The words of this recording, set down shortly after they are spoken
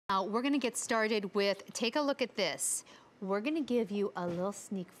We're gonna get started with, take a look at this. We're gonna give you a little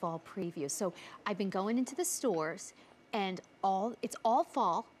sneak fall preview. So I've been going into the stores and it's all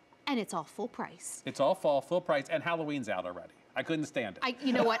fall and it's all full price. It's all fall, full price, and Halloween's out already. I couldn't stand it.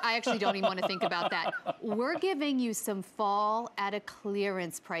 You know what, I actually don't even wanna think about that. We're giving you some fall at a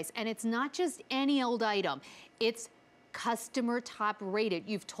clearance price, and it's not just any old item. It's customer top rated.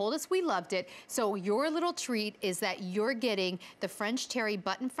 You've told us we loved it, so your little treat is that you're getting the French Terry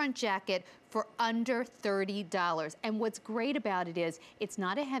button front jacket for under $30. And what's great about it is it's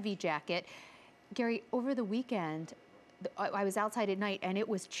not a heavy jacket. Gary, over the weekend, I was outside at night and it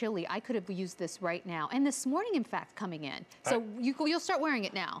was chilly. I could have used this right now. And this morning, in fact, coming in. So you'll start wearing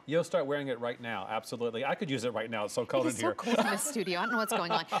it now. You'll start wearing it right now, absolutely. I could use it right now, it's so cold in here. It's so cold in the studio, I don't know what's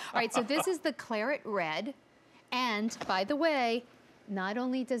going on. All right, so this is the claret red. And by the way, not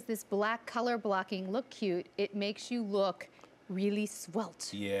only does this black color blocking look cute, it makes you look really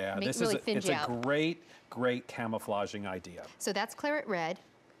svelte. Yeah, it's a great camouflaging idea. So that's claret red,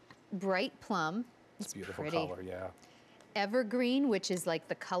 bright plum. It's beautiful pretty. color, yeah. Evergreen, which is like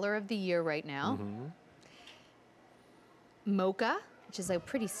the color of the year right now. Mocha, which is a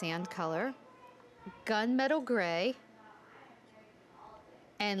pretty sand color. Gunmetal gray.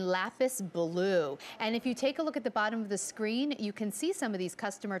 And lapis blue. And if you take a look at the bottom of the screen, you can see some of these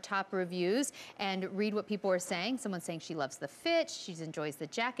customer top reviews and read what people are saying. Someone's saying she loves the fit, she enjoys the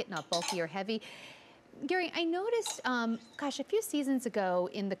jacket, not bulky or heavy. Gary, I noticed, gosh, a few seasons ago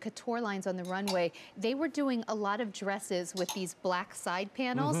in the couture lines on the runway, they were doing a lot of dresses with these black side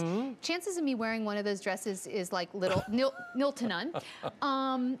panels. Chances of me wearing one of those dresses is like little nil to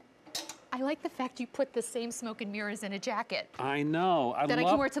none. I like the fact you put the same smoke and mirrors in a jacket. I know. I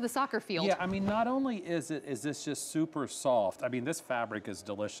can wear to the soccer field. Yeah, I mean, not only is this just super soft, I mean, this fabric is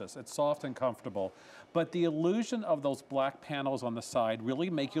delicious. It's soft and comfortable, but the illusion of those black panels on the side really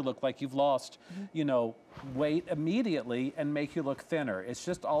make you look like you've lost, you know, weight immediately and make you look thinner. It's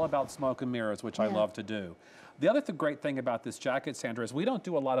just all about smoke and mirrors, which I love to do. The other great thing about this jacket, Sandra, is we don't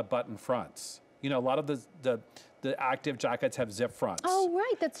do a lot of button fronts. You know, a lot of the active jackets have zip fronts. Oh,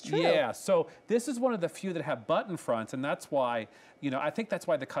 right, that's true. Yeah, so this is one of the few that have button fronts, and that's why, you know, I think that's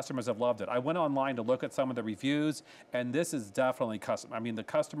why the customers have loved it. I went online to look at some of the reviews, and this is definitely custom. I mean, the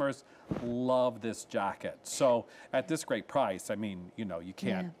customers love this jacket. So at this great price, I mean, you know, you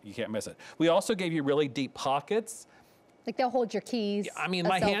can't miss it. We also gave you really deep pockets. Like they'll hold your keys. I mean,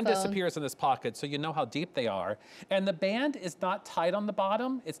 my hand disappears in this pocket, so you know how deep they are. And the band is not tight on the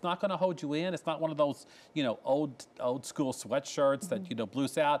bottom. It's not going to hold you in. It's not one of those, you know, old school sweatshirts that, you know,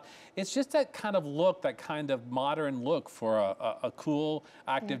 blues out. It's just that kind of look, that kind of modern look for a cool,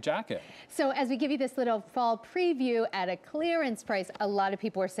 active jacket. So as we give you this little fall preview at a clearance price, a lot of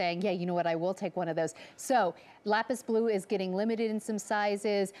people are saying, yeah, you know what, I will take one of those. So lapis blue is getting limited in some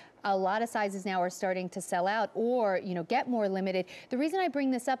sizes. A lot of sizes now are starting to sell out or, you know, get more limited. The reason I bring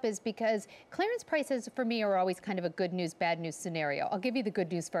this up is because clearance prices for me are always kind of a good news, bad news scenario. I'll give you the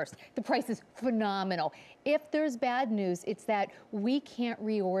good news first. The price is phenomenal. If there's bad news, it's that we can't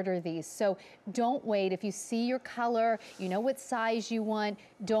reorder these. So don't wait. If you see your color, you know what size you want,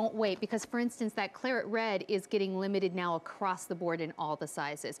 don't wait. Because for instance, that claret red is getting limited now across the board in all the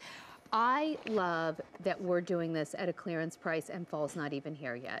sizes. I love that we're doing this at a clearance price and fall's not even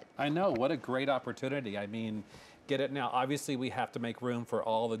here yet. I know, what a great opportunity. I mean, get it now. Obviously, we have to make room for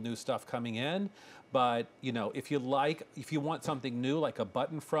all the new stuff coming in, but you know, if you want something new, like a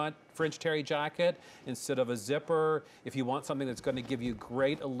button front French Terry jacket instead of a zipper, if you want something that's going to give you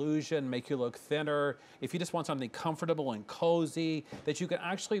great illusion, make you look thinner, if you just want something comfortable and cozy that you can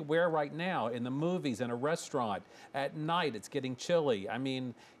actually wear right now in the movies, in a restaurant, at night, it's getting chilly. I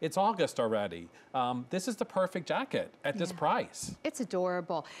mean, it's August already. This is the perfect jacket at this price. It's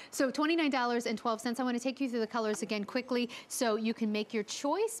adorable. So $29.12. I want to take you through the colors again quickly so you can make your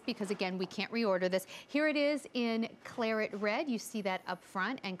choice because again, we can't reorder this. Here it is in claret red. You see that up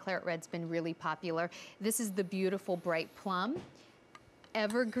front, and claret red's been really popular. This is the beautiful bright plum.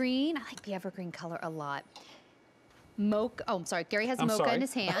 Evergreen, I like the evergreen color a lot. Mocha, oh, I'm sorry, Gary has mocha in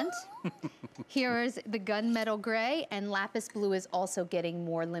his hand. Here's the gunmetal gray, and lapis blue is also getting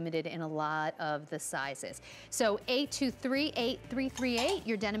more limited in a lot of the sizes. So 823-8338,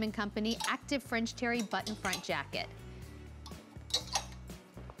 your Denim & Company active French Terry button front jacket.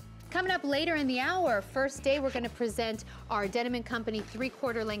 Coming up later in the hour, first day, we're going to present our Denim & Company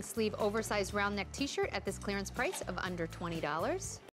 3/4 length sleeve oversized round neck t-shirt at this clearance price of under $20.